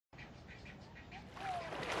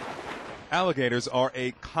Alligators are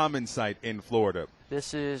a common sight in Florida,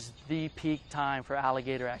 This is the peak time for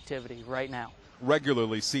alligator activity right now.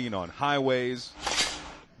 regularly seen on highways,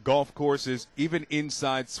 golf courses, even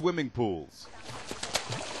inside swimming pools.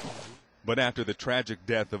 But after the tragic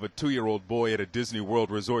death of a 2-year-old boy at a Disney World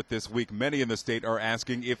resort this week, many in the state are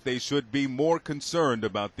asking if they should be more concerned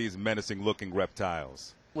about these menacing-looking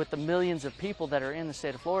reptiles. With the millions of people that are in the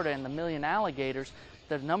state of Florida and the million alligators,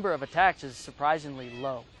 the number of attacks is surprisingly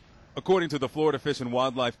low. According to the Florida Fish and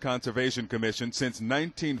Wildlife Conservation Commission, since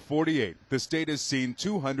 1948, the state has seen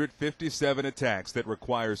 257 attacks that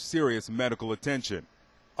require serious medical attention.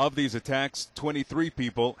 Of these attacks, 23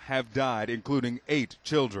 people have died, including 8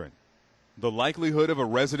 children. The likelihood of a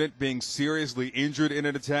resident being seriously injured in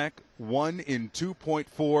an attack, 1 in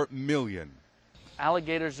 2.4 million.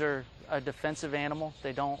 Alligators are a defensive animal.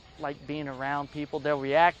 They don't like being around people. They'll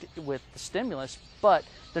react with the stimulus, but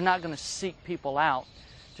they're not going to seek people out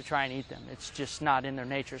to try and eat them. It's just not in their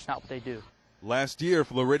nature. It's not what they do. Last year,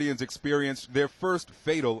 Floridians experienced their first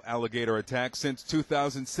fatal alligator attack since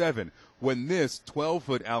 2007, when this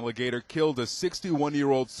 12-foot alligator killed a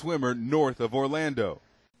 61-year-old swimmer north of Orlando.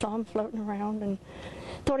 Saw him floating around and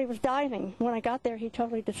thought he was diving. When I got there, he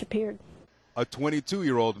totally disappeared. A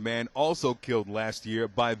 22-year-old man also killed last year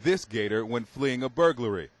by this gator when fleeing a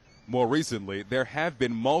burglary. More recently, there have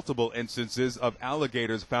been multiple instances of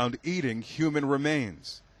alligators found eating human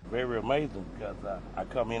remains. Very amazing because I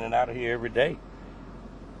come in and out of here every day.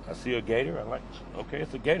 I see a gator, I'm like, okay,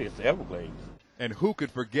 it's a gator, it's the Everglades. And who could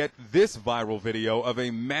forget this viral video of a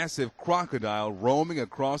massive crocodile roaming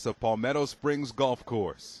across a Palmetto Springs golf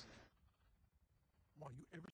course?